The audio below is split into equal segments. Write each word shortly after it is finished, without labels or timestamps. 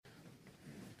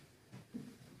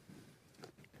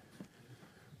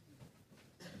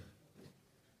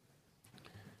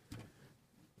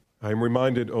I am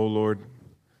reminded, O Lord,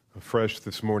 afresh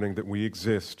this morning that we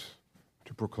exist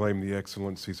to proclaim the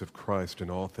excellencies of Christ in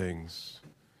all things,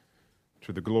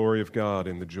 to the glory of God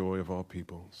and the joy of all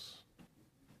peoples.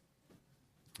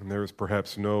 And there is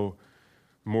perhaps no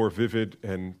more vivid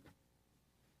and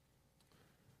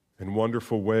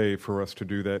wonderful way for us to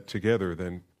do that together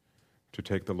than to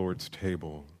take the Lord's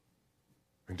table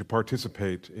and to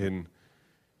participate in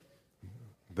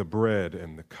the bread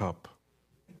and the cup.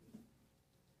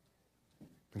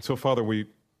 And so, Father, we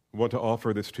want to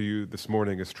offer this to you this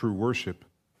morning as true worship.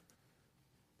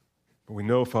 But we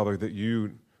know, Father, that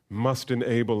you must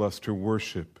enable us to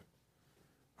worship.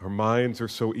 Our minds are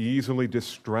so easily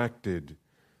distracted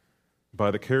by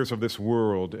the cares of this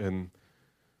world and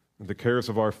the cares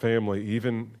of our family.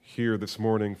 Even here this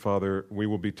morning, Father, we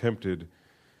will be tempted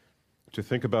to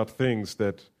think about things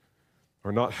that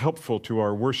are not helpful to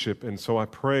our worship. And so I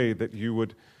pray that you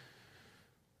would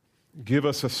give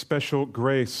us a special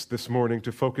grace this morning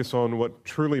to focus on what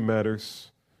truly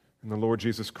matters in the Lord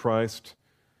Jesus Christ,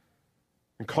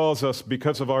 and cause us,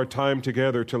 because of our time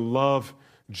together, to love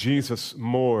Jesus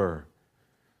more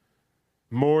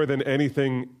than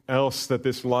anything else that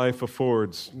this life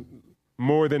affords,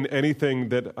 more than anything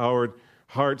that our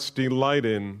hearts delight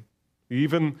in,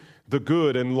 even the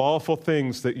good and lawful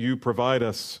things that you provide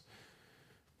us.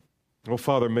 Oh,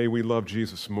 Father, may we love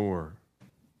Jesus more.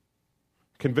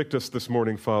 Convict us this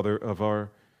morning, Father, of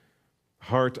our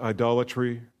heart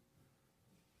idolatry,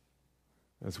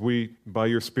 as we, by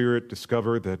your Spirit,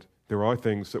 discover that there are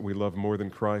things that we love more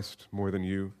than Christ, more than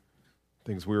you,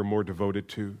 things we are more devoted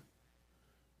to.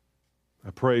 I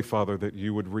pray, Father, that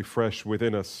you would refresh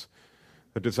within us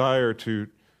a desire to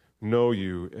know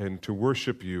you and to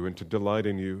worship you and to delight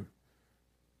in you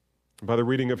by the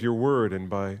reading of your word and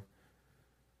by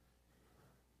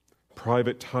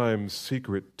private times,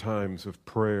 secret times of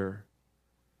prayer.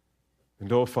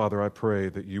 And oh, Father, I pray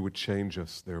that you would change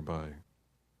us thereby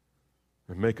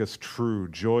and make us true,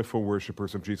 joyful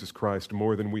worshipers of Jesus Christ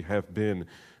more than we have been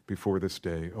before this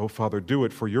day. Oh, Father, do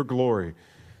it for your glory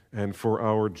and for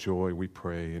our joy, we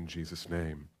pray in Jesus'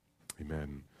 name.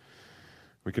 Amen.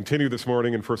 We continue this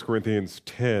morning in 1 Corinthians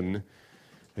 10,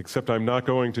 except I'm not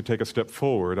going to take a step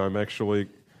forward. I'm actually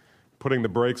putting the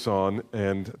brakes on,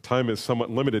 and time is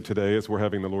somewhat limited today as we're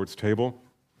having the Lord's table.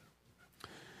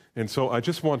 And so I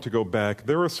just want to go back.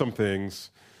 There are some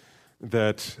things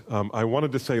that I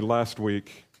wanted to say last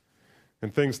week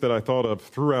and things that I thought of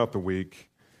throughout the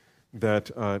week that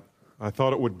I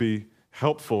thought it would be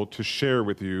helpful to share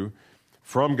with you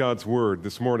from God's Word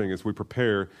this morning as we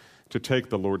prepare to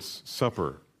take the Lord's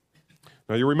Supper.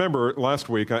 Now, you remember last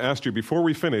week I asked you before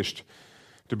we finished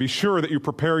to be sure that you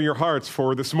prepare your hearts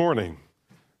for this morning,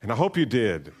 and I hope you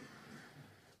did.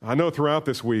 I know throughout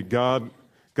this week God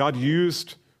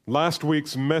used last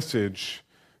week's message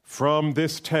from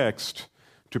this text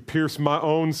to pierce my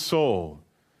own soul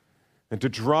and to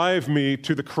drive me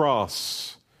to the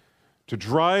cross, to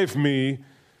drive me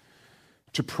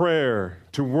to prayer,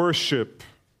 to worship,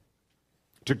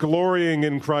 to glorying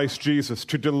in Christ Jesus,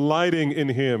 to delighting in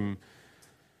Him,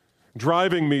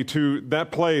 driving me to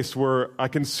that place where I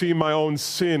can see my own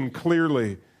sin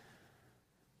clearly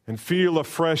and feel a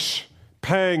fresh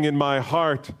pang in my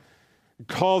heart,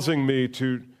 causing me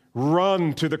to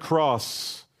run to the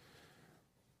cross,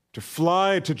 to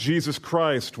fly to Jesus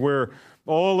Christ, where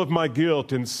all of my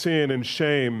guilt and sin and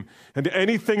shame and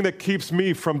anything that keeps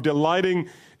me from delighting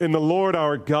in the Lord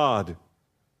our God,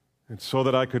 and so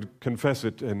that I could confess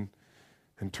it and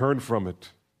turn from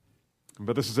it.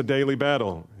 But this is a daily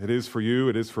battle. It is for you,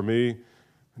 it is for me,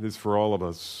 it is for all of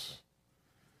us.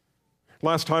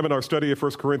 Last time in our study of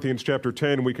 1 Corinthians chapter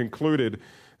 10, we concluded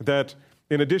that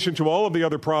in addition to all of the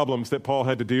other problems that Paul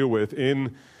had to deal with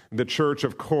in the church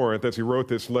of Corinth as he wrote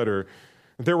this letter,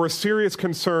 there were serious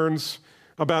concerns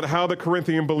about how the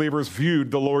Corinthian believers viewed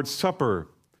the Lord's Supper.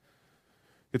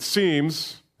 It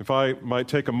seems, if I might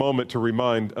take a moment to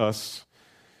remind us,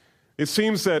 it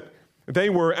seems that they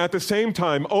were at the same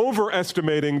time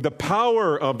overestimating the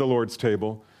power of the Lord's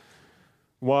table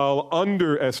while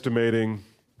underestimating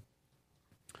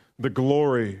the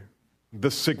glory,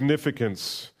 the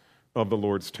significance of the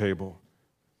Lord's table.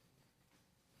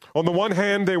 On the one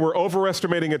hand, they were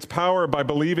overestimating its power by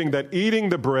believing that eating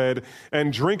the bread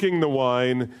and drinking the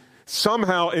wine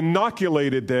somehow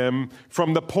inoculated them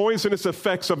from the poisonous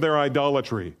effects of their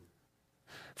idolatry,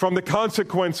 from the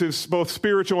consequences, both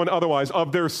spiritual and otherwise,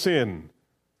 of their sin.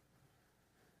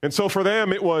 And so for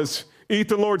them, it was eat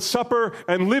the Lord's Supper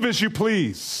and live as you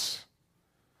please.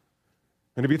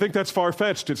 And if you think that's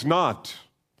far-fetched, it's not.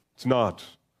 It's not.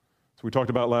 As we talked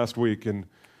about last week in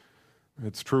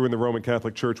It's true in the Roman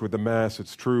Catholic Church with the Mass.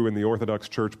 It's true in the Orthodox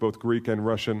Church, both Greek and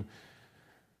Russian.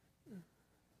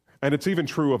 And it's even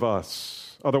true of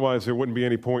us. Otherwise, there wouldn't be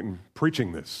any point in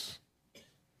preaching this,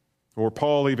 or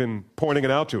Paul even pointing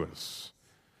it out to us.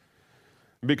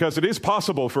 Because it is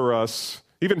possible for us,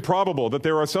 even probable, that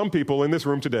there are some people in this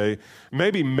room today,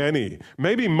 maybe many,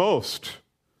 maybe most,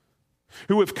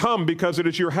 who have come because it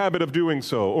is your habit of doing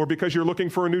so, or because you're looking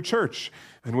for a new church.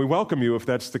 And we welcome you if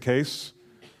that's the case.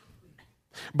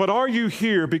 But are you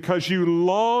here because you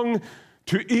long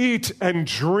to eat and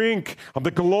drink of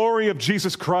the glory of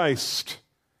Jesus Christ?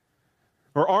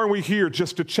 Or are we here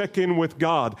just to check in with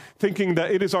God, thinking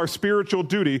that it is our spiritual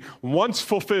duty, once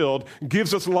fulfilled,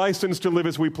 gives us license to live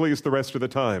as we please the rest of the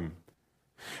time?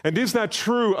 And is that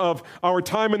true of our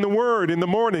time in the Word in the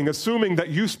morning, assuming that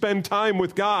you spend time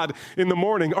with God in the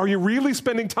morning? Are you really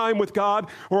spending time with God,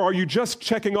 or are you just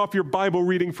checking off your Bible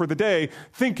reading for the day,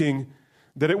 thinking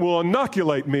that it will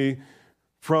inoculate me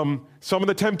from some of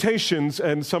the temptations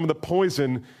and some of the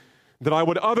poison that I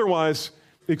would otherwise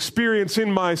experience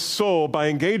in my soul by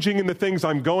engaging in the things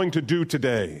I'm going to do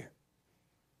today?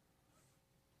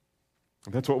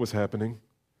 That's what was happening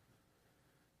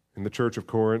in the church of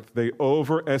Corinth. They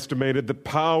overestimated the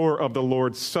power of the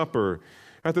Lord's Supper.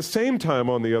 At the same time,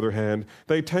 on the other hand,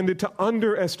 they tended to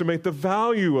underestimate the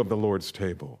value of the Lord's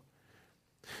table.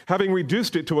 Having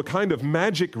reduced it to a kind of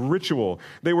magic ritual,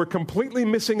 they were completely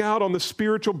missing out on the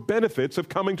spiritual benefits of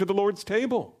coming to the Lord's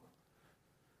table.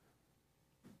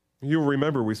 You'll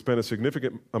remember we spent a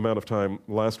significant amount of time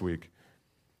last week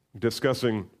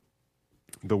discussing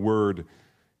the word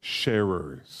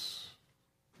sharers.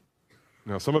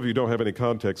 Now, some of you don't have any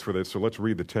context for this, so let's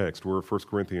read the text. We're 1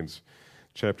 Corinthians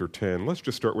chapter 10. Let's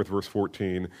just start with verse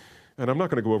 14. And I'm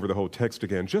not going to go over the whole text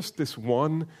again, just this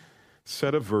one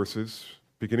set of verses,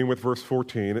 beginning with verse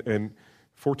 14. And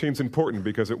 14 is important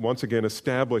because it once again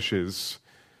establishes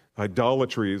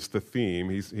idolatry is the theme.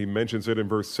 He mentions it in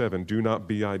verse 7, do not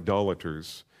be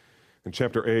idolaters. In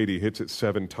chapter 8, he hits it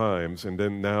 7 times. And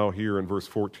then now here in verse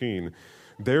 14,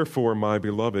 therefore, my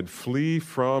beloved, flee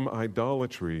from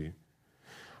idolatry.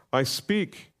 I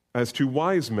speak as to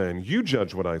wise men. You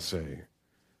judge what I say.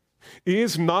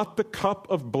 Is not the cup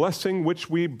of blessing which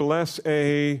we bless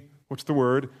what's the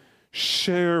word?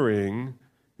 Sharing.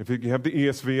 If you have the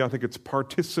ESV, I think it's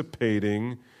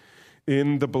participating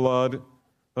in the blood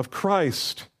of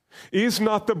Christ. Is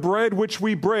not the bread which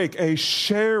we break a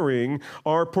sharing,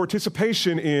 our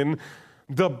participation in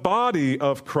the body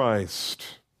of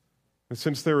Christ? And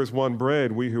since there is one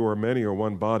bread, we who are many are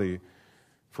one body,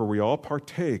 for we all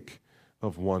partake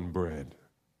of one bread.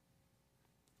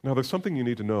 Now, there's something you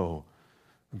need to know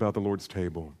about the Lord's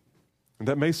table. And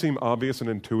that may seem obvious and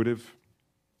intuitive,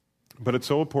 but it's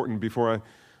so important before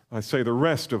I say the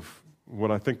rest of what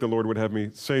I think the Lord would have me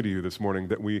say to you this morning,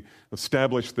 that we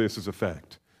establish this as a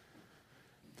fact.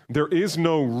 There is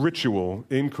no ritual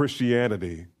in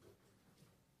Christianity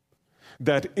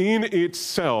that in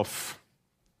itself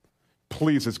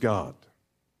pleases God.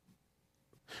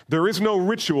 There is no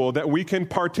ritual that we can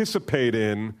participate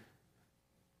in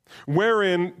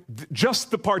wherein just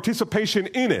the participation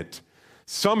in it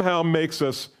somehow makes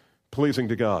us pleasing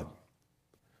to God.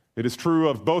 It is true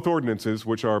of both ordinances,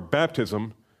 which are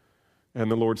baptism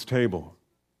and the Lord's table.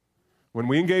 When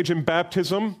we engage in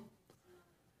baptism,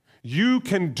 you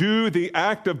can do the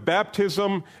act of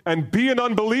baptism and be an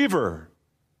unbeliever,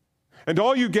 and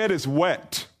all you get is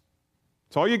wet.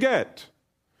 That's all you get.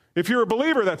 If you're a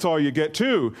believer, that's all you get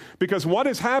too, because what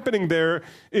is happening there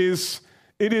is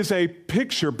it is a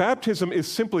picture. Baptism is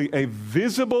simply a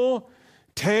visible,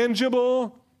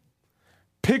 tangible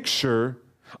picture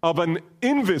of an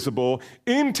invisible,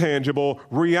 intangible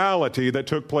reality that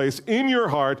took place in your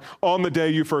heart on the day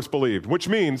you first believed, which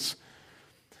means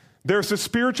there's a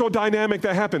spiritual dynamic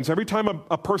that happens every time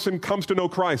a person comes to know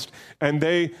Christ and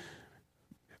they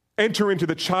enter into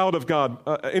the child of God,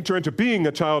 enter into being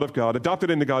a child of God, adopted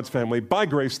into God's family by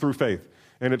grace through faith.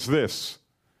 And it's this,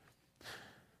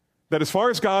 that as far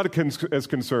as God is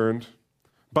concerned,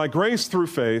 by grace through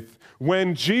faith,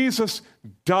 when Jesus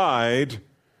died,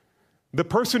 the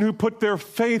person who put their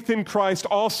faith in Christ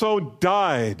also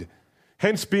died,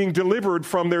 hence being delivered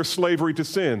from their slavery to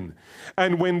sin.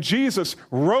 And when Jesus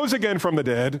rose again from the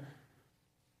dead,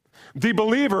 the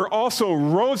believer also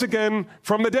rose again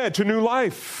from the dead to new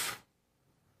life.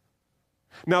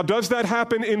 Now, does that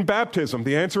happen in baptism?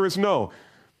 The answer is no.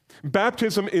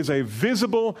 Baptism is a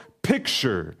visible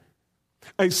picture,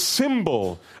 a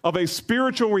symbol of a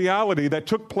spiritual reality that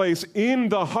took place in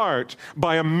the heart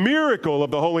by a miracle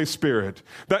of the Holy Spirit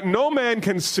that no man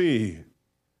can see,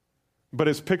 but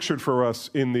is pictured for us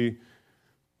in the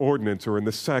ordinance or in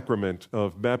the sacrament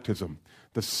of baptism.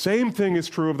 The same thing is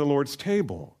true of the Lord's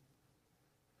table.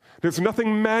 There's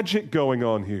nothing magic going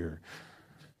on here.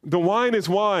 The wine is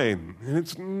wine, and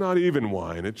it's not even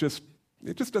wine. It just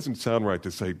doesn't sound right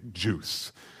to say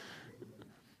juice.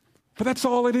 But that's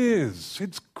all it is.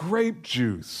 It's grape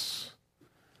juice.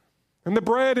 And the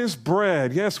bread is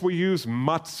bread. Yes, we use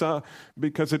matzah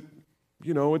because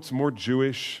it's more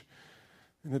Jewish,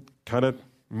 and it kind of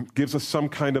gives us some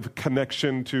kind of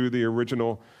connection to the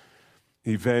original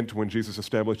event when Jesus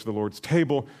established the Lord's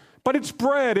table. But it's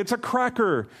bread, it's a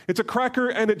cracker. It's a cracker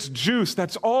and it's juice.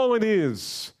 That's all it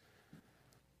is.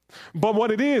 But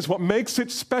what makes it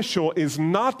special is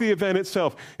not the event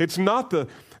itself. It's not the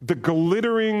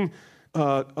glittering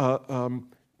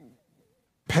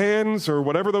pans or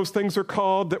whatever those things are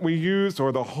called that we use,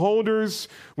 or the holders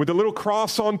with the little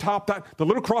cross on top. The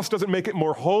little cross doesn't make it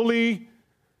more holy.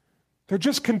 They're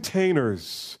just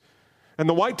containers. And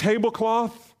the white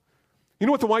tablecloth, you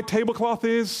know what the white tablecloth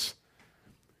is?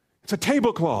 It's a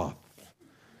tablecloth.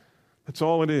 That's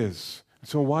all it is.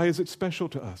 So why is it special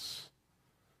to us?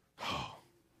 Oh,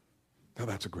 now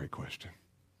that's a great question.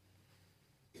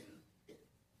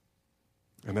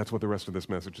 And that's what the rest of this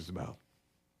message is about.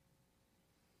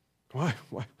 Why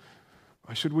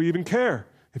should we even care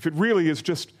if it really is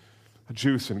just a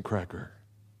juice and cracker?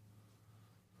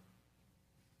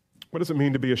 What does it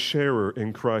mean to be a sharer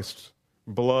in Christ's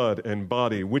blood and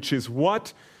body, which is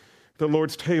what the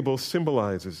Lord's table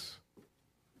symbolizes?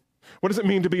 What does it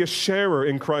mean to be a sharer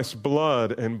in Christ's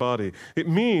blood and body? It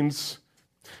means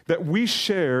that we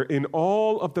share in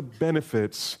all of the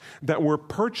benefits that were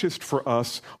purchased for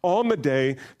us on the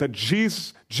day that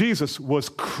Jesus was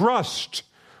crushed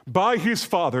by his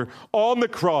Father on the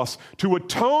cross to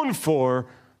atone for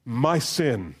my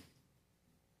sin.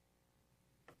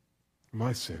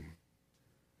 My sin.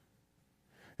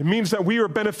 It means that we are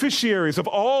beneficiaries of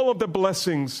all of the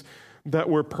blessings that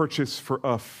were purchased for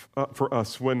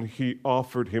us when he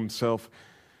offered himself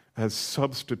as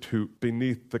substitute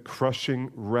beneath the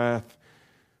crushing wrath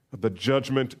of the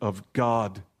judgment of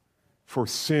God for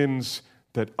sins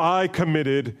that I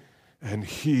committed and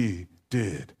he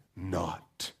did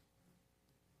not.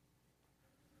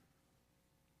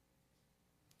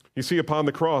 You see, upon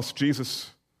the cross,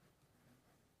 Jesus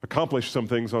accomplished some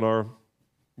things on our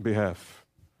behalf.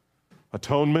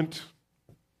 Atonement,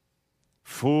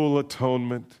 full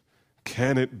atonement.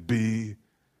 Can it be?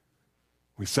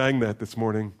 We sang that this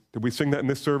morning. Did we sing that in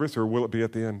this service, or will it be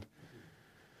at the end?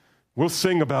 We'll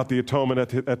sing about the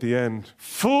atonement at the end.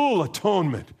 Full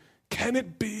atonement. Can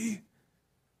it be?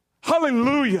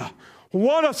 Hallelujah.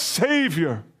 What a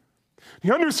Savior.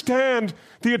 You understand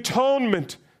the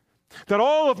atonement, that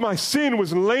all of my sin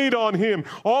was laid on him.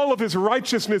 All of his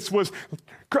righteousness was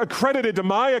credited to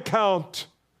my account.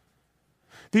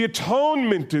 The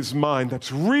atonement is mine. That's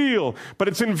real, but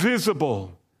it's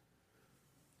invisible.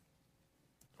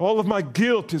 All of my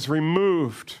guilt is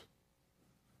removed.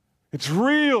 It's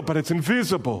real, but it's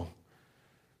invisible.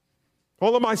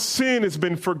 All of my sin has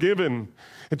been forgiven.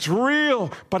 It's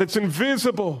real, but it's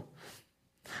invisible.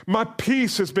 My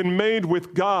peace has been made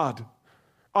with God.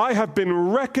 I have been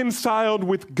reconciled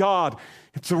with God.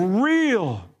 It's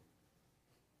real,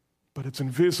 but it's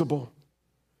invisible.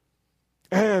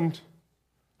 And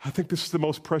I think this is the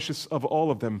most precious of all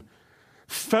of them.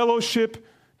 Fellowship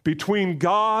between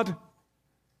God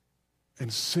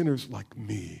and sinners like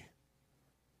me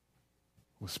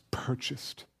was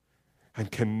purchased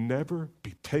and can never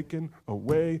be taken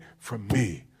away from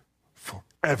me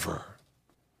forever.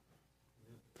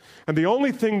 And the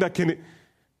only thing that can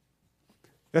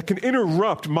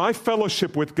interrupt my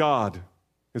fellowship with God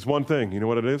is one thing. You know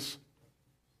what it is?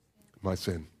 My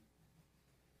sin.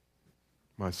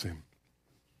 My sin.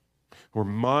 Or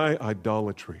my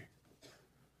idolatry.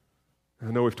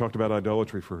 I know we've talked about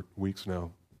idolatry for weeks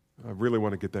now. I really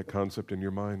want to get that concept in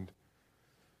your mind.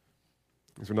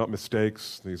 These are not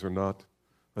mistakes. These are not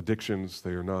addictions.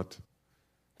 They are not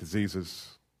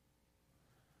diseases.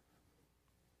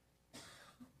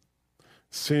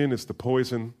 Sin is the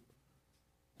poison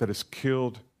that has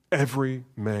killed every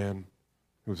man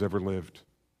who's ever lived.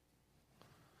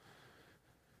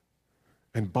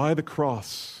 And by the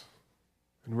cross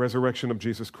and resurrection of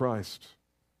Jesus Christ,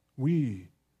 we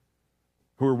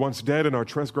who were once dead in our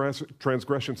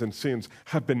transgressions and sins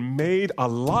have been made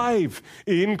alive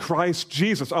in Christ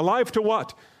Jesus. Alive to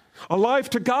what? Alive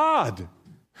to God.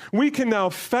 We can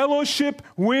now fellowship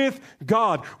with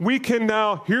God. We can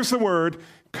now, here's the word,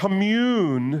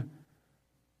 commune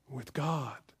with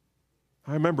God.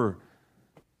 I remember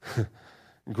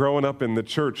growing up in the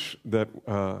church that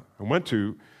I went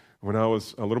to when I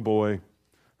was a little boy.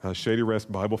 Shady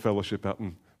Rest Bible Fellowship out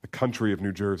in the country of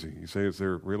New Jersey. You say, is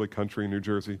there really country in New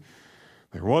Jersey?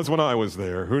 There was when I was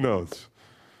there. Who knows?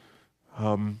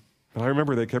 But I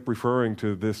remember they kept referring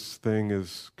to this thing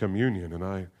as communion, and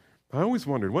I always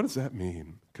wondered, what does that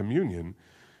mean, communion?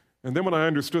 And then when I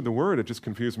understood the word, it just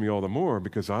confused me all the more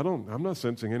because I'm not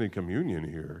sensing any communion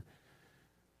here.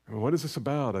 I mean, what is this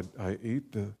about? I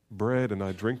eat the bread and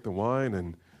I drink the wine,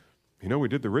 and we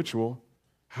did the ritual.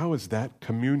 How is that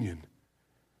communion?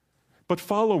 But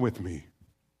follow with me.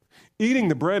 Eating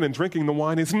the bread and drinking the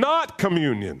wine is not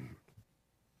communion.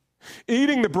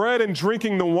 Eating the bread and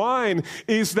drinking the wine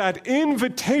is that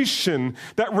invitation,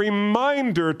 that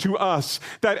reminder to us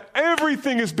that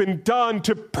everything has been done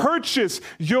to purchase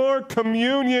your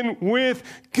communion with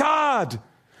God.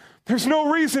 There's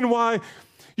no reason why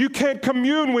you can't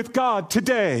commune with God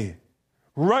today,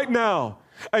 right now.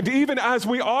 And even as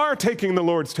we are taking the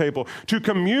Lord's table to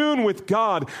commune with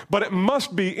God, but it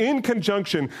must be in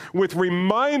conjunction with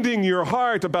reminding your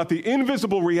heart about the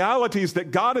invisible realities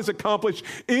that God has accomplished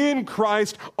in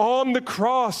Christ on the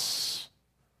cross.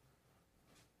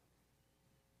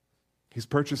 He's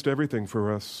purchased everything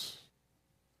for us.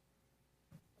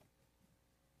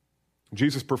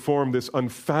 Jesus performed this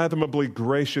unfathomably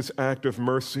gracious act of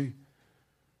mercy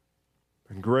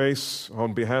and grace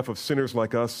on behalf of sinners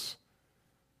like us.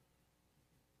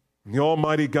 The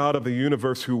Almighty God of the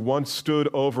universe, who once stood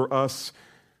over us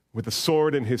with a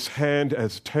sword in his hand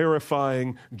as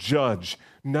terrifying judge,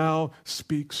 now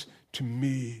speaks to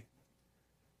me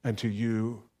and to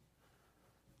you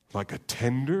like a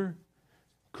tender,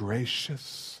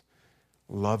 gracious,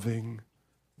 loving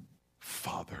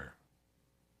Father.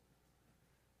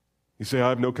 You say, I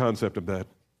have no concept of that.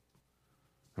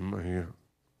 I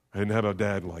didn't have a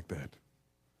dad like that.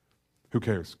 Who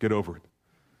cares? Get over it.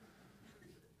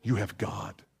 You have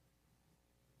God.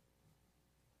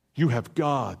 You have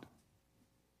God.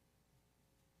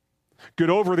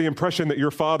 Get over the impression that your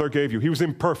father gave you. He was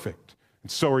imperfect, and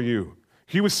so are you.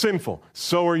 He was sinful,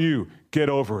 so are you. Get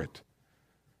over it.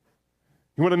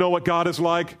 You want to know what God is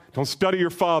like? Don't study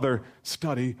your father.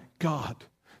 Study God.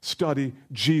 Study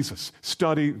Jesus.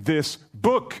 Study this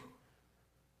book.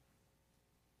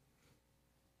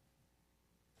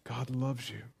 God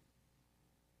loves you.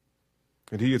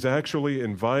 And he is actually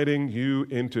inviting you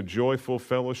into joyful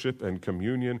fellowship and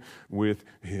communion with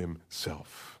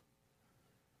himself.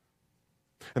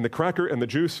 And the cracker and the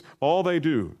juice, all they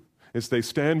do is they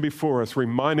stand before us,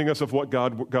 reminding us of what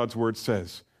God's word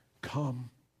says.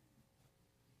 Come,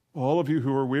 all of you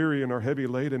who are weary and are heavy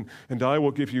laden, and I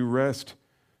will give you rest.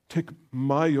 Take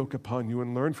my yoke upon you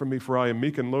and learn from me, for I am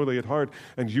meek and lowly at heart,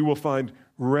 and you will find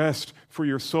rest for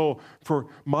your soul. For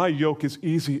my yoke is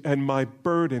easy and my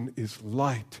burden is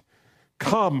light.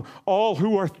 Come, all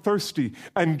who are thirsty,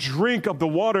 and drink of the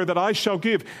water that I shall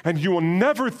give, and you will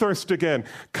never thirst again.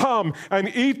 Come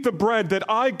and eat the bread that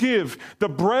I give, the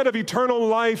bread of eternal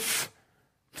life,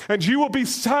 and you will be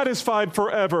satisfied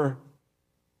forever.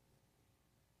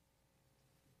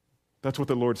 That's what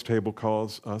the Lord's table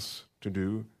calls us to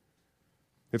do.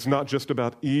 It's not just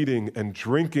about eating and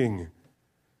drinking.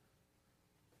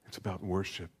 It's about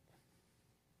worship.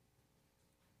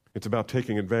 It's about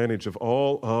taking advantage of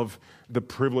all of the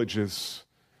privileges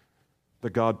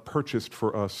that God purchased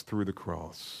for us through the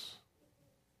cross.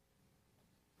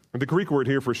 And the Greek word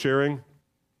here for sharing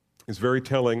is very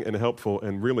telling and helpful,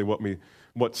 and really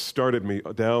what started me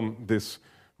down this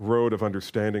road of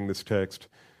understanding this text,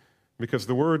 because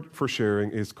the word for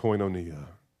sharing is koinonia.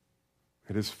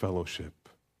 It is fellowship.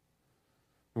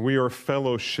 We are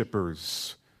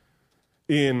fellowshippers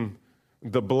in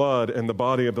the blood and the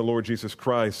body of the Lord Jesus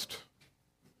Christ.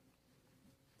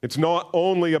 It's not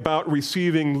only about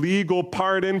receiving legal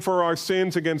pardon for our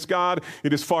sins against God.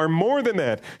 It is far more than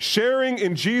that. Sharing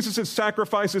in Jesus'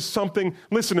 sacrifice is something,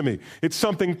 listen to me, it's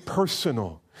something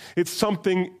personal. It's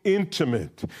something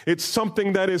intimate. It's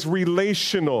something that is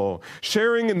relational.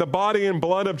 Sharing in the body and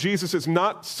blood of Jesus is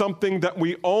not something that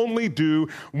we only do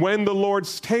when the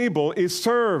Lord's table is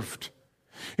served.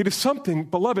 It is something,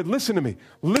 beloved, listen to me.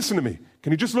 Listen to me.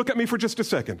 Can you just look at me for just a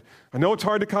second? I know it's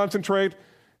hard to concentrate.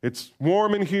 It's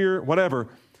warm in here, whatever.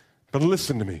 But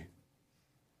listen to me.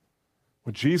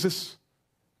 What Jesus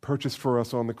purchased for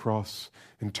us on the cross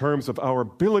in terms of our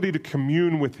ability to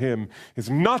commune with him is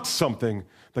not something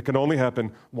that can only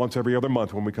happen once every other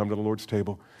month when we come to the Lord's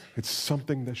table. It's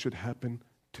something that should happen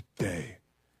today.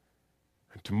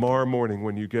 And tomorrow morning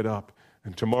when you get up,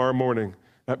 and tomorrow morning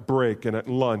at break and at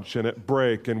lunch and at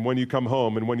break and when you come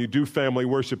home and when you do family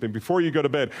worship and before you go to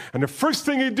bed, and the first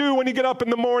thing you do when you get up in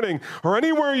the morning or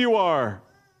anywhere you are,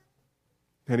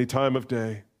 any time of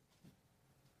day,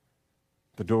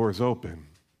 the door is open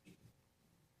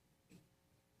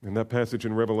And that passage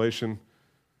in Revelation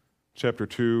chapter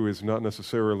 2 is not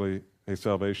necessarily a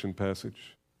salvation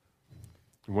passage.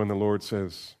 When the Lord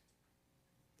says,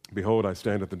 "Behold, I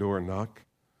stand at the door and knock.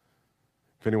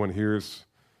 If anyone hears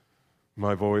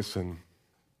my voice and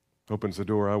opens the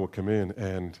door, I will come in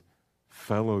and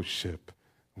fellowship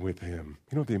with him."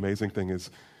 You know what the amazing thing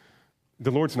is?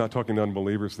 The Lord's not talking to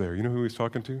unbelievers there. You know who he's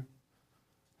talking to?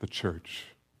 The church.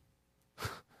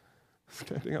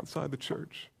 Standing outside the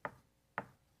church.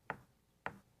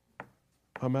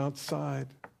 I'm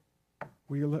outside.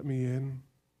 Will you let me in?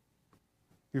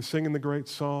 You're singing the great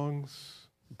songs,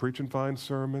 preaching fine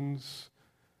sermons,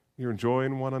 you're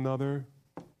enjoying one another.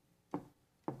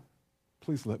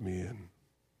 Please let me in.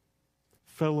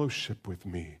 Fellowship with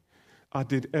me. I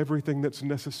did everything that's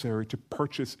necessary to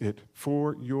purchase it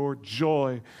for your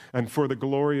joy and for the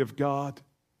glory of God.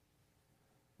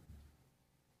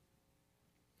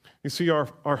 You see,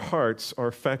 our hearts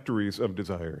are factories of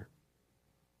desire.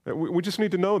 We just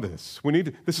need to know this.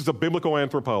 This is a biblical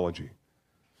anthropology,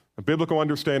 a biblical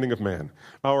understanding of man.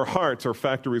 Our hearts are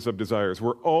factories of desires.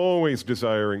 We're always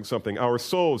desiring something. Our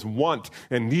souls want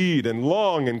and need and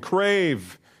long and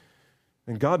crave.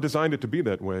 And God designed it to be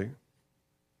that way.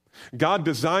 God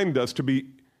designed us to be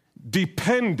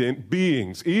dependent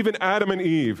beings. Even Adam and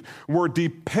Eve were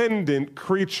dependent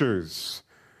creatures.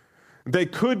 They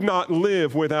could not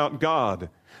live without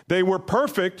God. They were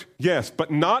perfect, yes,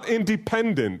 but not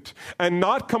independent and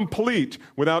not complete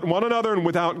without one another and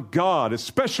without God,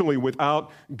 especially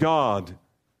without God.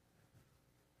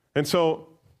 And so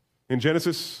in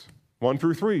Genesis 1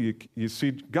 through 3, you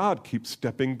see God keep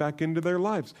stepping back into their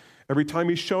lives. Every time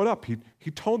he showed up,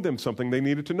 he told them something they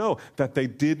needed to know that they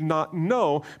did not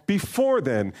know before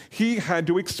then. He had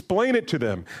to explain it to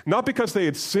them, not because they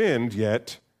had sinned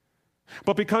yet,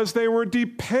 but because they were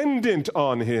dependent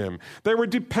on him. They were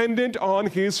dependent on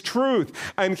his truth,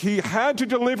 and he had to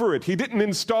deliver it. He didn't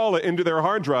install it into their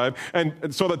hard drive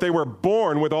and so that they were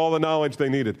born with all the knowledge they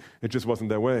needed. It just wasn't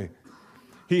that way.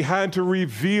 He had to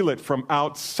reveal it from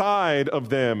outside of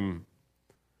them.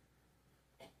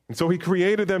 And so he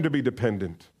created them to be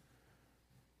dependent.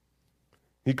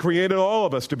 He created all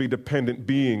of us to be dependent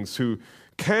beings who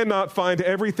cannot find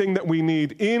everything that we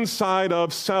need inside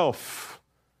of self.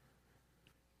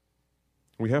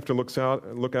 We have to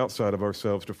look outside of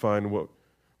ourselves to find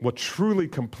what truly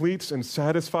completes and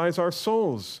satisfies our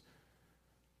souls.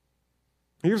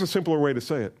 Here's a simpler way to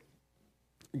say it.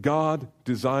 God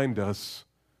designed us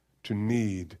to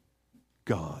need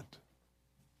God.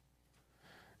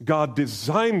 God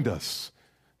designed us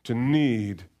to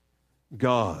need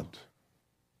God.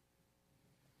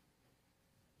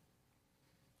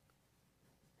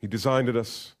 He designed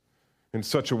us in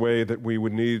such a way that we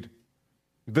would need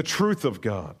the truth of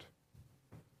God,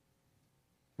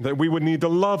 that we would need the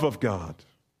love of God,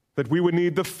 that we would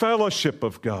need the fellowship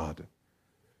of God.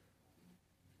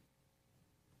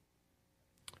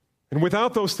 And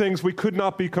without those things, we could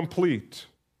not be complete.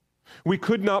 We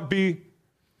could not be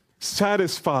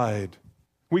satisfied.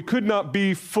 We could not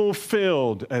be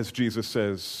fulfilled, as Jesus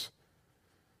says.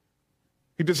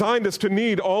 He designed us to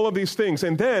need all of these things.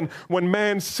 And then, when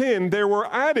man sinned, there were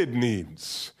added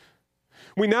needs.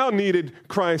 We now needed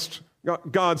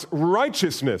God's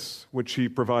righteousness, which he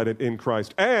provided in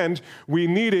Christ. And we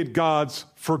needed God's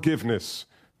forgiveness,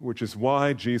 which is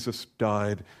why Jesus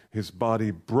died, his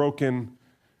body broken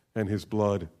and his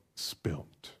blood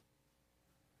spilt.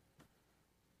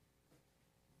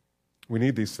 We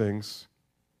need these things.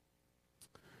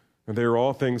 And they are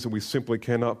all things that we simply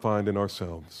cannot find in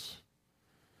ourselves.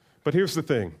 But here's the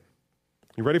thing.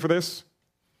 You ready for this?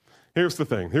 Here's the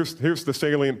thing. Here's the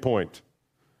salient point.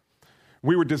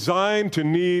 We were designed to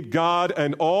need God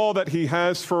and all that he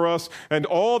has for us and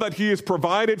all that he has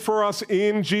provided for us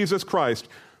in Jesus Christ.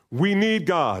 We need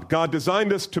God. God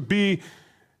designed us to be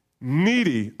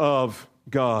needy of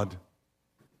God.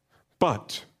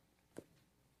 But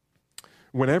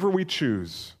whenever we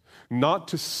choose not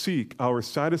to seek our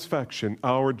satisfaction,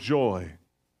 our joy,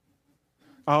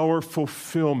 our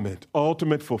fulfillment,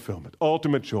 ultimate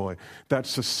joy, that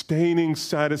sustaining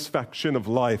satisfaction of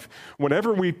life,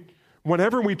 whenever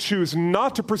we choose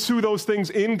not to pursue those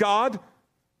things in God,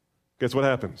 guess what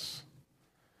happens?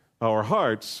 Our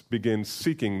hearts begin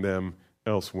seeking them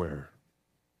elsewhere.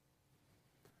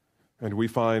 And we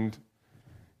find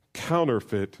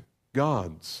counterfeit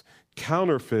gods,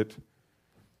 counterfeit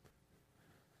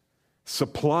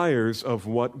suppliers of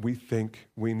what we think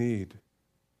we need.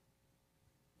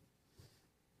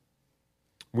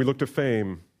 We look to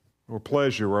fame or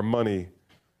pleasure or money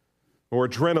or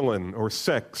adrenaline or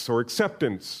sex or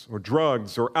acceptance or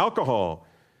drugs or alcohol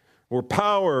or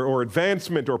power or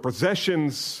advancement or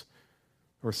possessions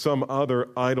or some other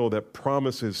idol that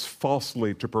promises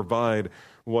falsely to provide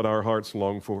what our hearts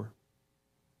long for.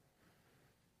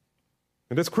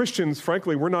 And as Christians,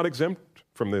 frankly, we're not exempt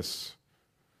from this.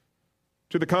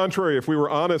 To the contrary, if we were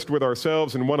honest with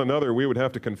ourselves and one another, we would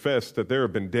have to confess that there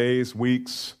have been days,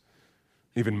 weeks,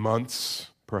 even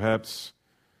months, perhaps,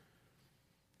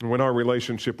 when our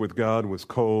relationship with God was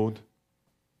cold,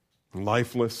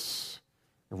 lifeless,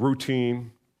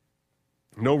 routine,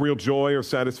 no real joy or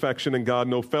satisfaction in God,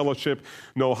 no fellowship,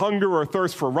 no hunger or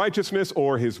thirst for righteousness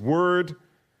or His Word,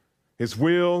 His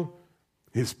will,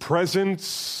 His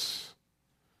presence.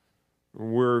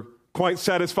 We're quite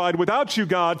satisfied without you,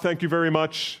 God. Thank you very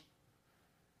much.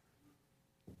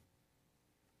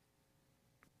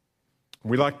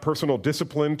 We lack personal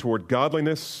discipline toward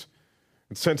godliness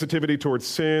and sensitivity toward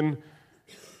sin,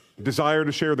 desire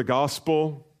to share the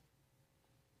gospel.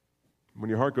 When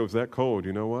your heart goes that cold,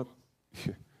 you know what?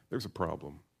 There's a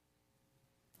problem.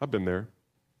 I've been there.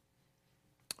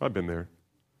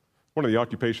 One of the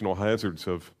occupational hazards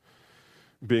of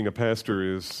being a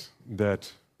pastor is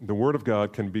that the Word of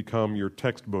God can become your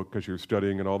textbook because you're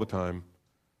studying it all the time.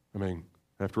 I mean,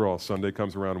 after all, Sunday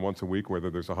comes around once a week,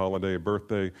 whether there's a holiday, a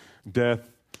birthday, death,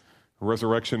 a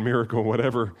resurrection, miracle,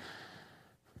 whatever.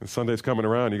 And Sunday's coming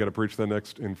around, you got to preach the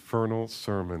next infernal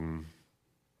sermon.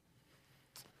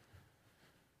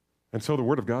 And so the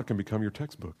Word of God can become your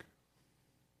textbook.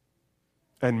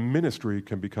 And ministry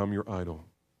can become your idol.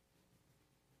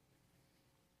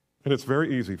 And it's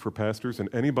very easy for pastors and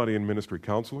anybody in ministry,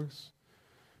 counselors,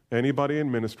 anybody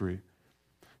in ministry,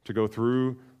 to go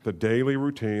through the daily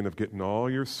routine of getting all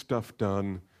your stuff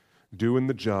done, doing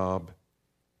the job,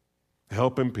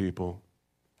 helping people,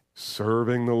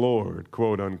 serving the Lord,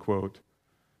 quote unquote,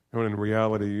 when in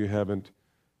reality you haven't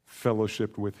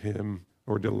fellowshiped with Him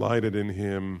or delighted in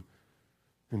Him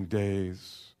in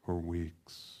days or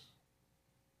weeks.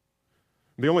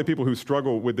 The only people who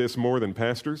struggle with this more than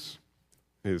pastors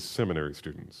is seminary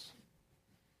students,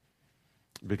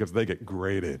 because they get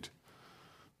graded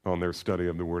on their study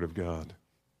of the Word of God.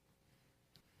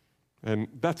 And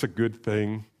that's a good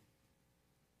thing,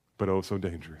 but oh so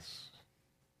dangerous.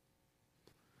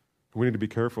 We need to be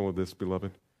careful of this,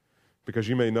 beloved, because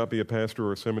you may not be a pastor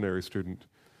or a seminary student,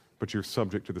 but you're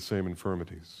subject to the same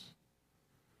infirmities.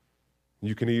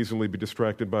 You can easily be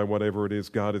distracted by whatever it is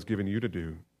God has given you to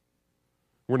do.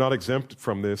 We're not exempt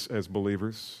from this as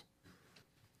believers.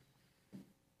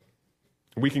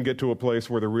 We can get to a place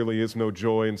where there really is no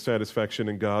joy and satisfaction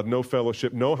in God, no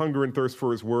fellowship, no hunger and thirst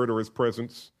for His Word or His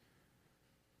presence.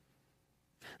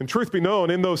 And truth be known,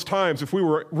 in those times, if we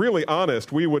were really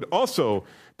honest, we would also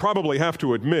probably have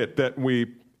to admit that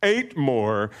we ate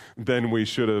more than we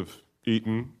should have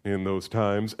eaten in those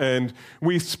times, and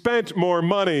we spent more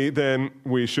money than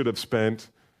we should have spent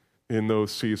in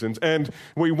those seasons, and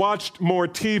we watched more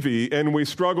TV, and we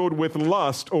struggled with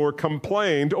lust or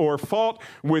complained or fought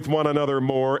with one another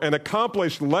more and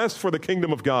accomplished less for the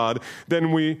kingdom of God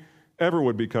than we ever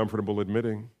would be comfortable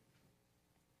admitting,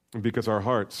 because our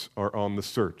hearts are on the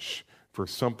search for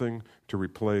something to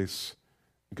replace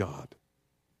God.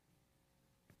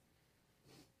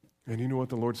 And you know what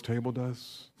the Lord's table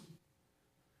does?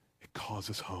 It calls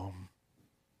us home.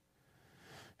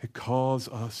 It calls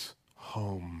us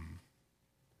home.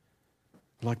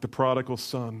 Like the prodigal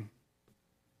son.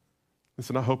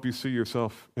 Listen, I hope you see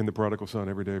yourself in the prodigal son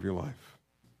every day of your life.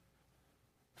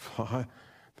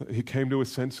 He came to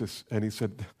his senses and he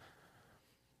said,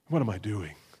 what am I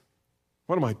doing?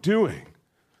 What am I doing?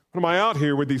 What am I out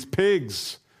here with these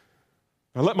pigs?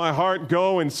 I let my heart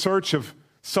go in search of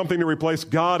something to replace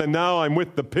God, and now I'm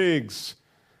with the pigs.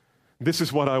 This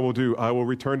is what I will do. I will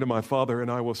return to my father,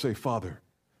 and I will say, Father,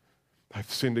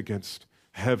 I've sinned against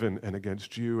heaven and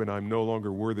against you, and I'm no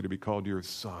longer worthy to be called your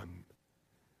son.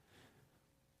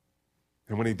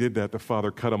 And when he did that, the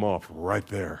father cut him off right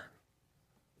there.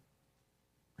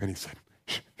 And he said,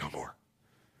 no more.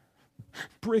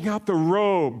 Bring out the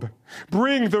robe.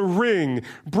 Bring the ring.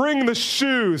 Bring the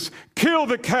shoes. Kill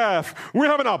the calf. We're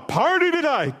having a party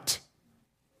tonight.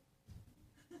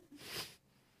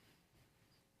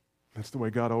 That's the way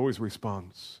God always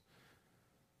responds.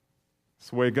 It's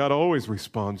the way God always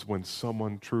responds when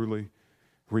someone truly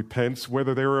repents,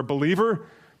 whether they're a believer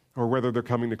or whether they're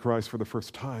coming to Christ for the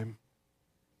first time.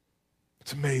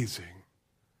 It's amazing.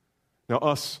 Now,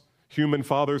 us human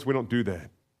fathers, we don't do that.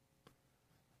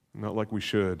 Not like we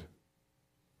should.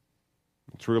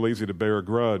 It's real easy to bear a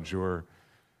grudge or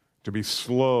to be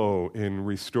slow in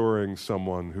restoring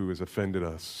someone who has offended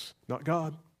us. Not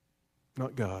God.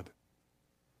 Not God.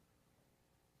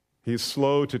 He is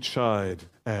slow to chide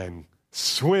and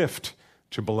swift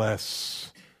to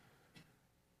bless.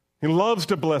 He loves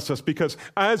to bless us because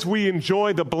as we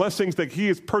enjoy the blessings that he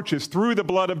has purchased through the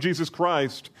blood of Jesus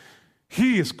Christ,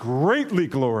 he is greatly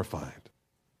glorified.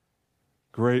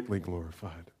 Greatly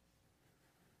glorified.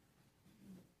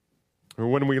 Or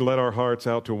when we let our hearts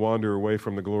out to wander away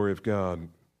from the glory of God,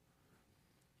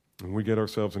 and we get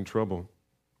ourselves in trouble,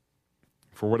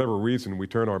 for whatever reason, we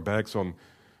turn our backs on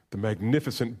the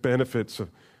magnificent benefits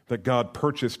that God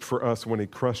purchased for us when he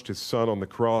crushed his son on the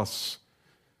cross.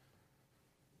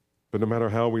 But no matter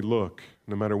how we look,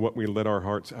 no matter what we let our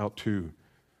hearts out to,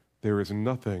 there is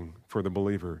nothing for the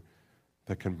believer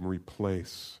that can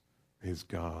replace his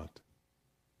God.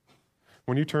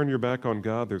 When you turn your back on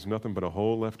God, there's nothing but a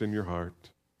hole left in your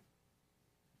heart.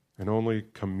 And only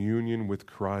communion with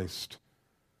Christ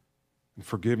and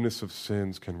forgiveness of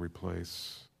sins can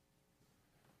replace.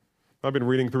 I've been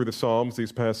reading through the Psalms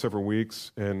these past several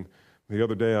weeks, and the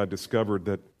other day I discovered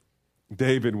that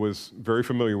David was very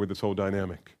familiar with this whole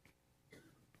dynamic.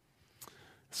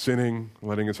 Sinning,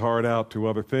 letting his heart out to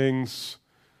other things,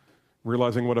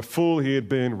 realizing what a fool he had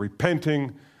been,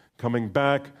 repenting, coming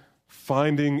back,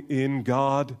 finding in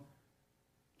God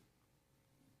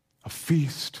a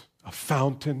feast, a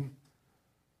fountain,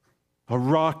 a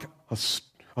rock,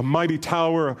 a mighty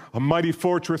tower, a mighty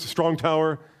fortress, a strong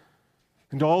tower,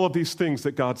 and all of these things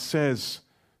that God says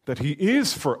that he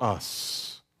is for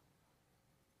us,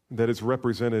 that is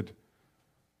represented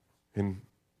in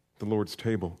the Lord's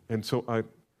table. And so I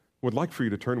would like for you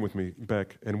to turn with me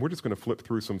back, and we're just going to flip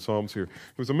through some Psalms here.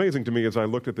 It was amazing to me as I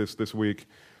looked at this week,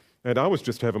 and I was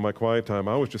just having my quiet time.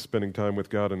 I was just spending time with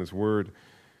God and his word,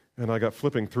 and I got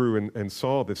flipping through and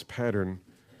saw this pattern,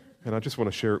 and I just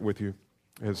want to share it with you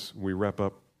as we wrap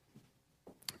up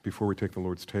before we take the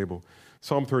Lord's table.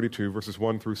 Psalm 32, verses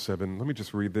 1 through 7. Let me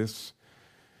just read this.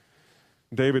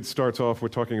 David starts off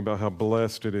with talking about how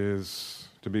blessed it is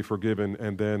to be forgiven,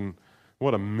 and then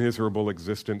what a miserable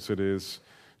existence it is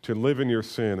to live in your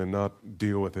sin and not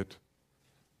deal with it.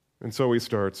 And so he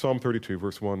starts, Psalm 32,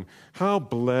 verse 1. How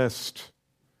blessed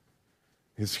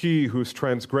is he whose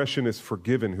transgression is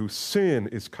forgiven, whose sin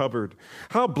is covered.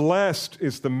 How blessed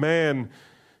is the man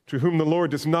to whom the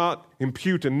Lord does not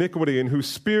impute iniquity, in whose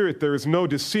spirit there is no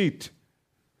deceit.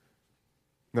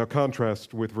 Now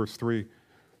contrast with verse 3.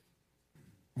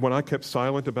 When I kept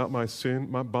silent about my sin,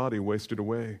 my body wasted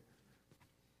away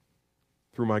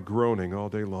through my groaning all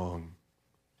day long.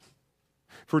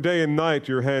 For day and night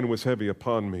your hand was heavy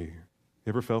upon me. You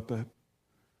ever felt that?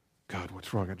 God,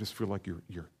 what's wrong? I just feel like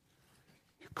you're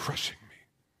crushing me.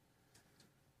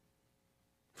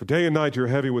 For day and night your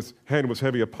hand was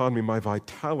heavy upon me. My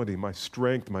vitality, my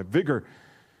strength, my vigor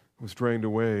was drained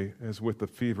away as with the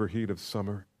fever heat of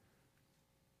summer.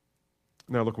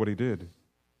 Now look what he did.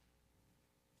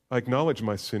 I acknowledged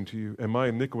my sin to you, and my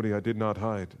iniquity I did not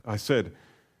hide. I said,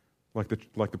 like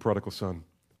the prodigal son,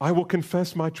 I will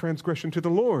confess my transgression to the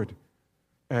Lord,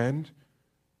 and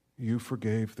you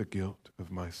forgave the guilt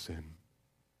of my sin.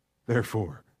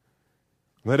 Therefore,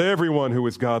 let everyone who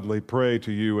is godly pray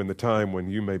to you in the time when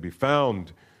you may be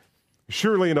found.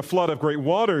 Surely in a flood of great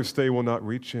waters they will not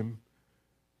reach him.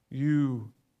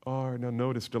 You are, now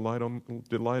notice,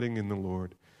 delighting in the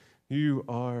Lord. You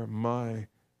are my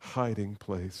hiding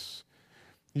place.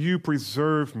 You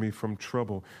preserve me from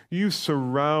trouble. You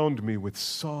surround me with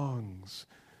songs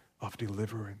of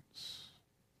deliverance.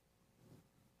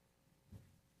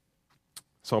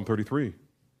 Psalm 33,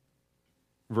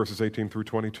 verses 18 through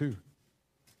 22.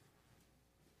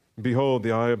 Behold,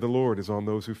 the eye of the Lord is on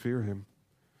those who fear him,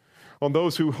 on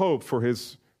those who hope for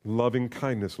his loving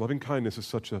kindness. Loving kindness is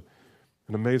such an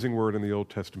amazing word in the Old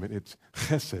Testament. It's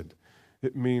chesed.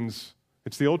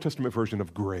 It's the Old Testament version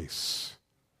of grace.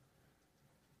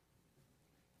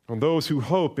 On those who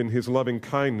hope in his loving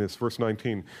kindness, verse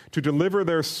 19, to deliver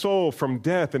their soul from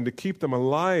death and to keep them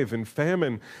alive in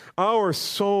famine. Our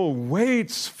soul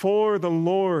waits for the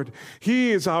Lord.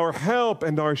 He is our help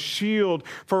and our shield,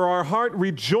 for our heart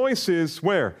rejoices,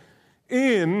 where?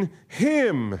 In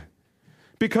him,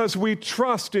 because we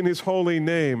trust in his holy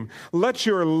name. Let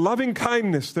your loving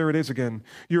kindness, there it is again,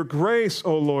 your grace,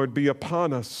 O Lord, be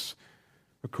upon us,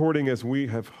 according as we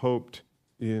have hoped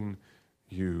in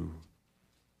you.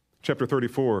 Chapter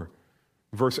 34,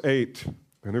 verse 8,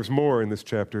 and there's more in this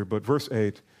chapter, but verse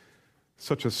 8,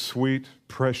 such a sweet,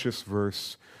 precious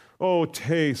verse. Oh,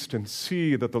 taste and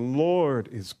see that the Lord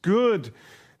is good.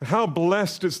 How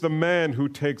blessed is the man who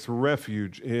takes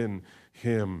refuge in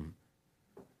him.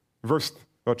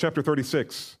 Chapter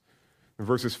 36,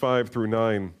 verses 5 through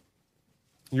 9.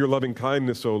 Your loving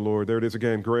kindness, O Lord, there it is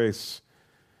again, grace.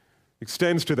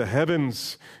 extends to the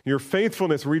heavens. Your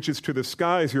faithfulness reaches to the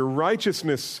skies. Your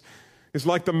righteousness is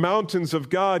like the mountains of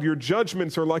God. Your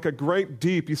judgments are like a great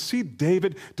deep. You see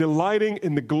David delighting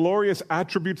in the glorious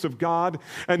attributes of God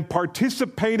and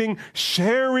participating,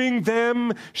 sharing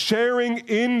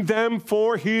in them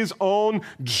for his own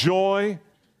joy,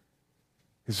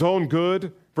 his own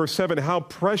good. Verse 7, how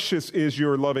precious is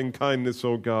your loving kindness,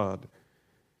 O God.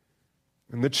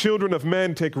 And the children of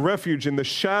men take refuge in the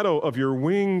shadow of your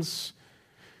wings.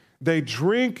 They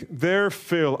drink their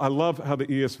fill. I love how the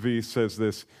ESV says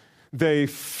this. They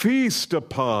feast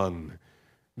upon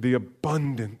the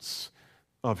abundance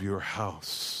of your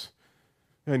house.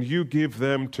 And you give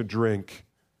them to drink,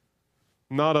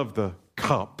 not of the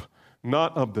cup,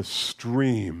 not of the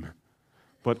stream,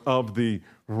 but of the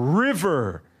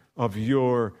river of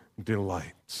your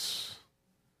delights.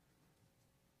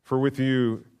 For with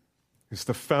you is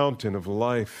the fountain of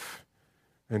life,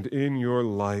 and in your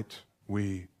light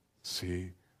we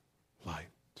see light.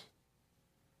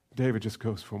 David just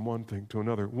goes from one thing to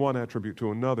another, one attribute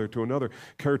to another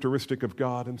characteristic of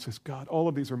God, and says, God, all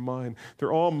of these are mine.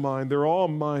 They're all mine. They're all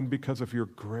mine because of your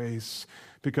grace,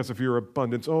 because of your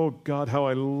abundance. Oh, God, how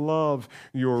I love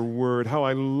your word, how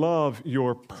I love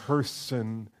your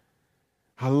person.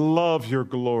 I love your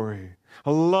glory.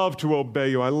 I love to obey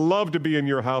you. I love to be in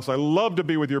your house. I love to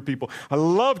be with your people. I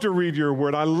love to read your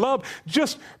word. I love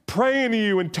just praying to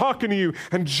you and talking to you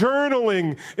and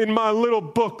journaling in my little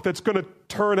book that's going to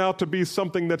turn out to be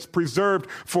something that's preserved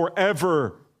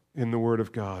forever in the word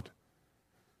of God.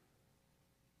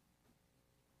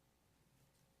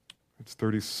 It's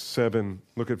 37.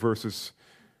 Look at verses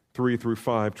 3 through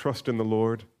 5. Trust in the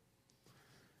Lord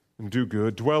and do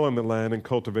good. Dwell in the land and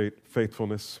cultivate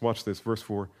faithfulness. Watch this, verse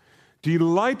 4.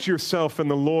 Delight yourself in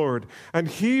the Lord, and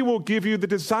he will give you the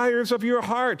desires of your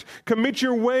heart. Commit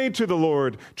your way to the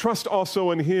Lord. Trust also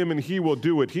in him, and he will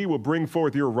do it. He will bring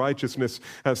forth your righteousness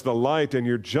as the light and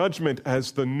your judgment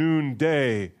as the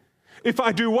noonday. If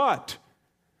I do what?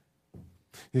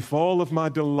 If all of my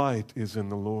delight is in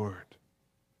the Lord.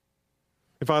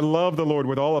 If I love the Lord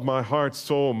with all of my heart,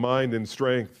 soul, mind, and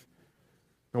strength.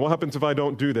 And what happens if I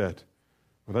don't do that?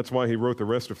 Well, that's why he wrote the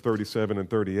rest of 37 and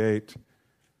 38.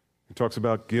 He talks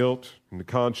about guilt and the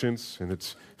conscience and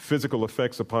its physical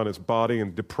effects upon his body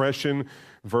and depression,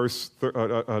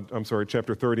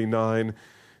 chapter 39.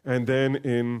 And then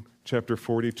in chapter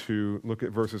 42, look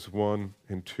at verses 1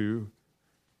 and 2.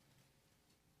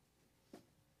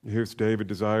 Here's David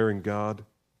desiring God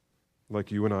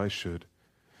like you and I should.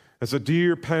 As a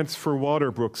deer pants for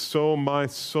water brooks, so my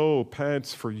soul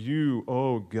pants for you,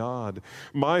 O God.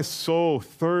 My soul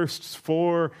thirsts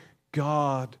for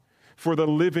God, for the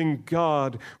living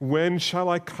God. When shall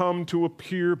I come to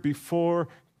appear before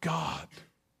God?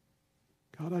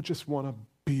 God, I just want to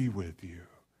be with you.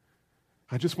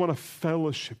 I just want to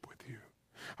fellowship with you.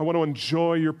 I want to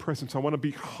enjoy your presence. I want to be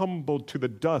humbled to the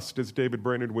dust, as David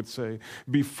Brainerd would say,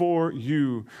 before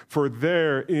you, for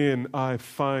therein I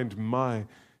find my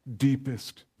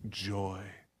deepest joy.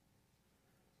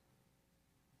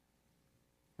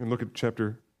 And look at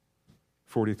chapter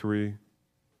 43.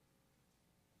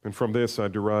 And from this I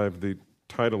derive the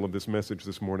title of this message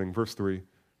this morning, verse 3.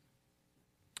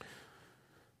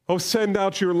 Oh, send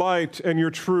out your light and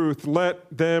your truth.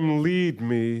 Let them lead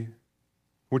me.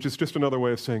 Which is just another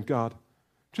way of saying, God,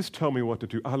 just tell me what to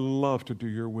do. I love to do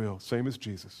your will, same as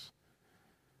Jesus.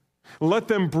 Let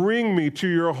them bring me to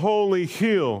your holy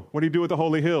hill. What do you do with the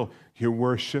holy hill? You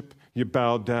worship, you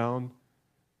bow down,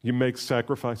 you make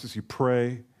sacrifices, you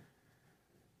pray.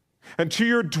 And to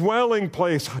your dwelling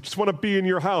place, I just want to be in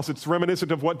your house. It's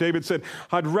reminiscent of what David said.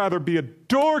 I'd rather be a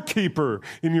doorkeeper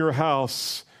in your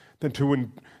house than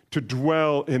to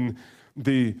dwell in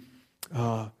the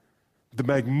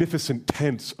magnificent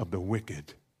tents of the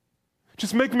wicked.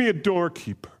 Just make me a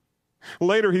doorkeeper.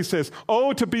 Later he says,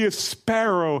 oh, to be a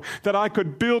sparrow that I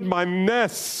could build my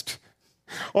nest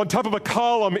on top of a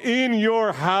column in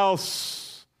your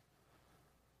house.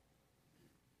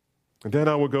 And then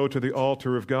I will go to the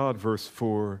altar of God, verse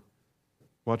 4.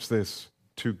 Watch this.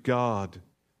 To God,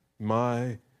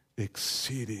 my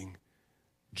exceeding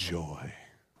joy.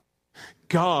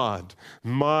 God,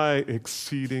 my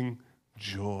exceeding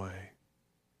joy.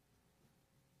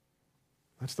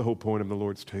 That's the whole point of the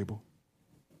Lord's table.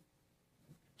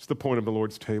 It's the point of the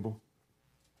Lord's table.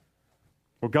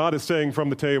 What God is saying from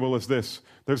the table is this.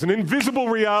 There's an invisible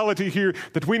reality here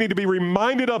that we need to be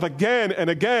reminded of again and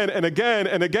again and again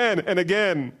and again and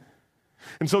again.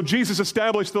 And so Jesus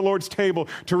established the Lord's table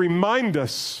to remind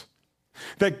us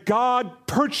that God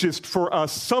purchased for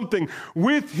us something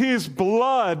with his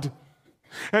blood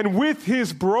and with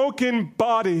his broken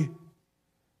body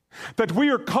that we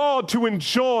are called to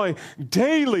enjoy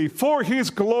daily for His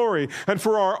glory and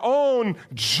for our own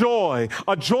joy,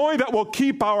 a joy that will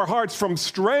keep our hearts from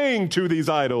straying to these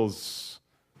idols.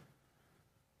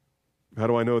 How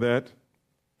do I know that?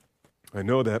 I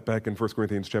know that back in 1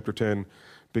 Corinthians chapter 10,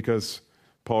 because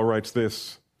Paul writes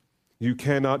this: you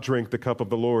cannot drink the cup of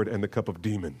the Lord and the cup of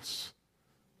demons.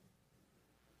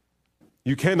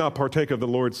 You cannot partake of the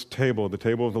Lord's table, the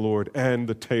table of the Lord, and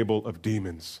the table of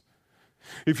demons.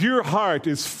 If your heart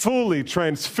is fully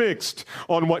transfixed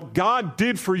on what God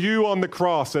did for you on the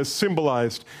cross, as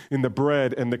symbolized in the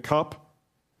bread and the cup,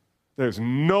 there's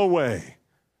no way,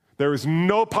 there is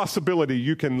no possibility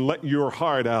you can let your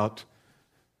heart out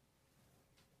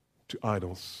to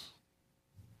idols.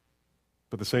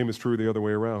 But the same is true the other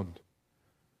way around.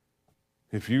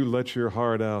 If you let your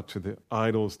heart out to the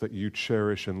idols that you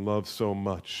cherish and love so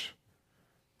much,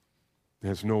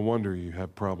 it's no wonder you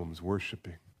have problems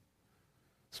worshiping.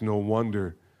 It's no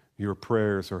wonder your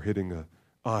prayers are hitting an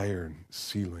iron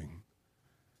ceiling.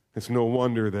 It's no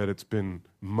wonder that it's been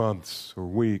months or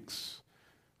weeks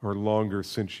or longer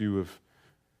since you have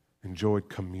enjoyed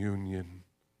communion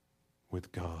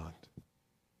with God.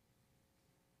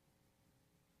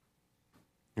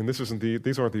 And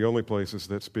these aren't the only places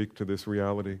that speak to this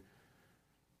reality.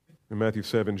 In Matthew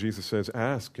 7, Jesus says,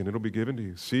 ask and it'll be given to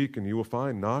you. Seek and you will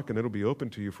find. Knock and it'll be open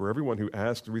to you. For everyone who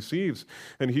asks receives.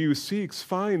 And he who seeks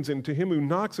finds. And to him who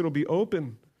knocks it'll be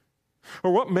open.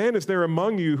 Or what man is there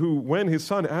among you who, when his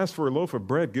son asks for a loaf of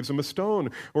bread, gives him a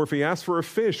stone? Or if he asks for a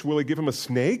fish, will he give him a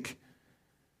snake?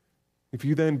 If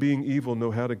you then, being evil,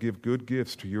 know how to give good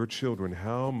gifts to your children,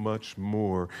 how much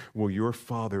more will your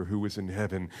Father who is in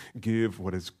heaven give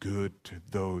what is good to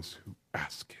those who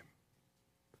ask him?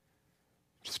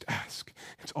 Just ask.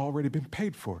 It's already been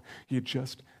paid for. You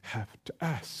just have to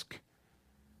ask.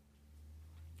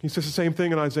 He says the same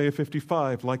thing in Isaiah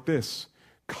 55, like this: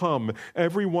 come,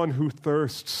 everyone who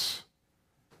thirsts,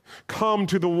 come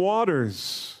to the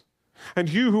waters. And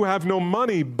you who have no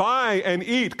money, buy and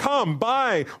eat. Come,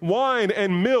 buy wine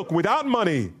and milk without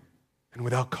money and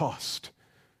without cost.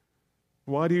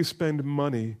 Why do you spend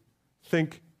money,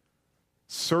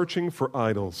 searching for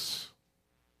idols?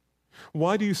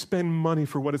 Why do you spend money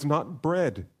for what is not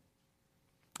bread,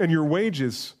 and your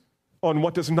wages on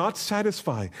what does not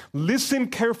satisfy? Listen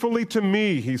carefully to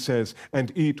me, he says,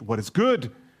 and eat what is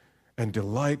good, and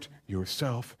delight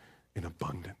yourself in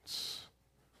abundance.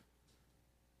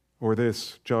 Or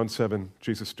this, John 7,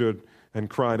 Jesus stood and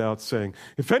cried out, saying,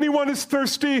 if anyone is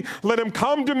thirsty, let him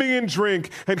come to me and drink.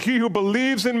 And he who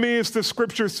believes in me, as the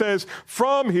scripture says,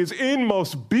 from his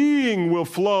inmost being will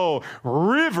flow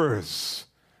rivers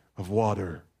of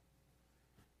water.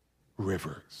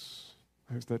 Rivers.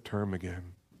 There's that term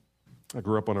again. I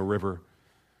grew up on a river.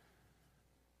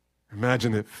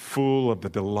 Imagine it full of the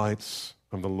delights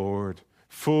of the Lord,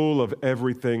 full of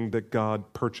everything that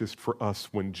God purchased for us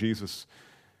when Jesus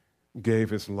gave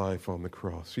his life on the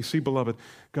cross. You see, beloved,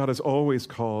 God has always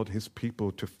called his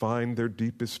people to find their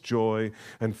deepest joy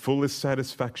and fullest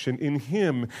satisfaction in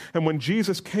him. And when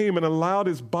Jesus came and allowed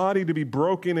his body to be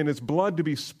broken and his blood to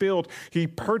be spilled, he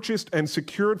purchased and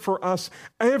secured for us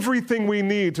everything we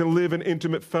need to live in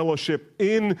intimate fellowship,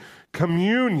 in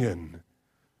communion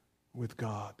with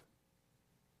God.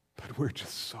 But we're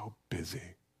just so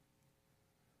busy.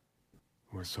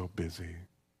 We're so busy.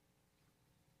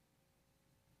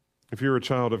 If you're a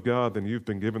child of God, then you've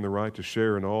been given the right to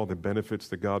share in all the benefits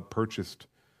that God purchased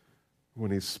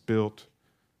when he spilt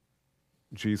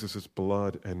Jesus'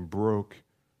 blood and broke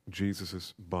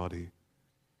Jesus' body.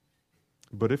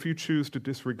 But if you choose to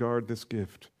disregard this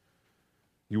gift,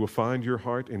 you will find your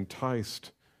heart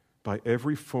enticed by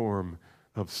every form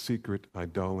of secret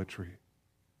idolatry.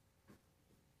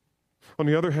 On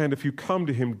the other hand, if you come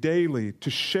to him daily to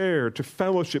share, to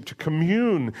fellowship, to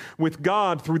commune with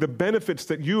God through the benefits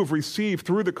that you have received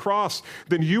through the cross,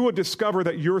 then you will discover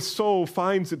that your soul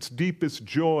finds its deepest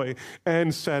joy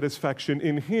and satisfaction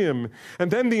in him.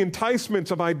 And then the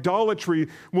enticements of idolatry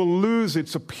will lose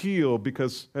its appeal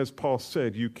because, as Paul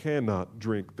said, you cannot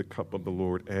drink the cup of the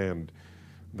Lord and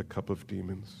the cup of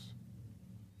demons.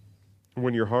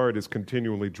 When your heart is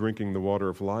continually drinking the water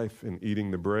of life and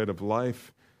eating the bread of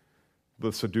life,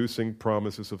 the seducing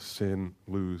promises of sin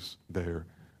lose their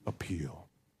appeal.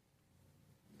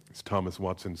 As Thomas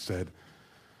Watson said,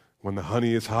 when the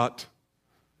honey is hot,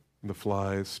 the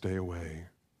flies stay away.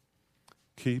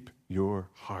 Keep your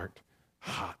heart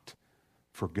hot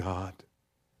for God.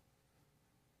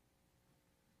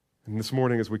 And this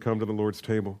morning, as we come to the Lord's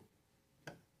table,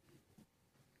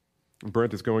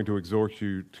 Brent is going to exhort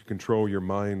you to control your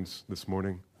minds this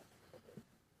morning.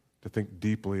 to think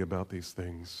deeply about these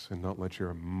things and not let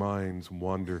your minds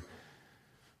wander.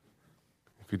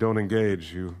 If you don't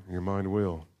engage, your mind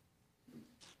will.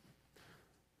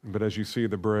 But as you see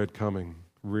the bread coming,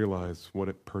 realize what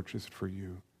it purchased for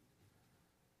you.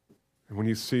 And when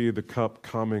you see the cup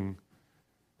coming,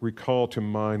 recall to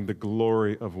mind the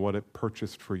glory of what it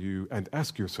purchased for you and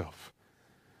ask yourself,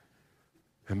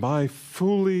 am I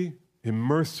fully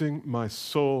immersing my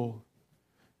soul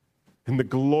in the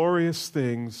glorious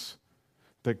things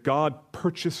that God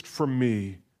purchased for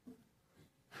me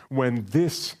when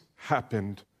this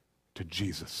happened to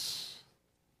Jesus?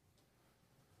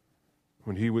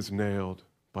 When he was nailed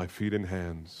by feet and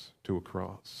hands to a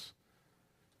cross.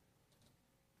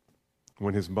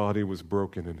 When his body was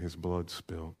broken and his blood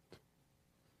spilled?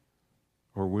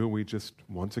 Or will we just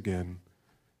once again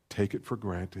take it for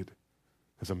granted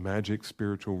as a magic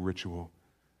spiritual ritual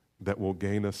that will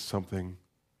gain us something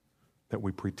that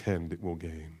we pretend it will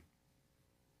gain?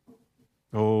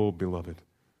 Oh, beloved,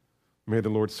 may the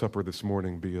Lord's Supper this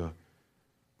morning be a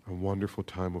wonderful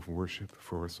time of worship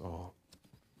for us all.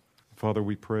 Father,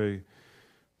 we pray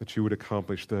that you would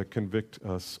accomplish that. Convict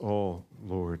us all,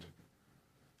 Lord,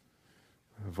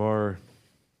 of our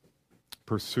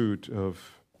pursuit of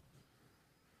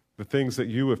the things that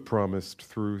you have promised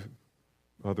through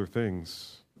other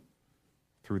things,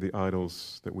 through the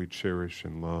idols that we cherish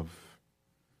and love,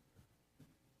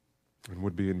 and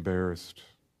would be embarrassed,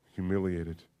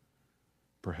 humiliated,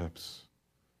 perhaps,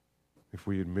 if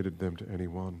we admitted them to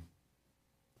anyone.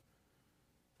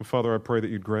 And Father, I pray that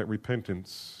you'd grant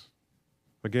repentance,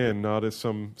 again, not as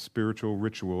some spiritual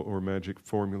ritual or magic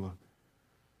formula,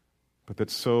 but that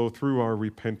so through our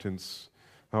repentance,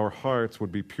 our hearts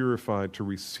would be purified to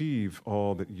receive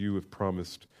all that you have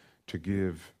promised to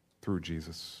give through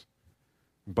Jesus,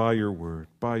 by your word,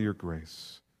 by your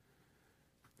grace.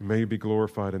 May you be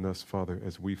glorified in us, Father,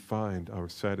 as we find our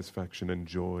satisfaction and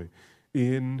joy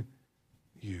in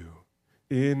you,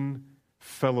 in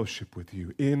fellowship with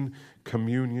you, in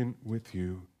communion with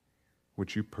you,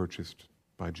 which you purchased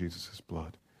by Jesus'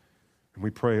 blood. And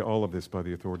we pray all of this by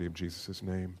the authority of Jesus'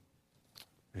 name.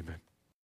 Amen.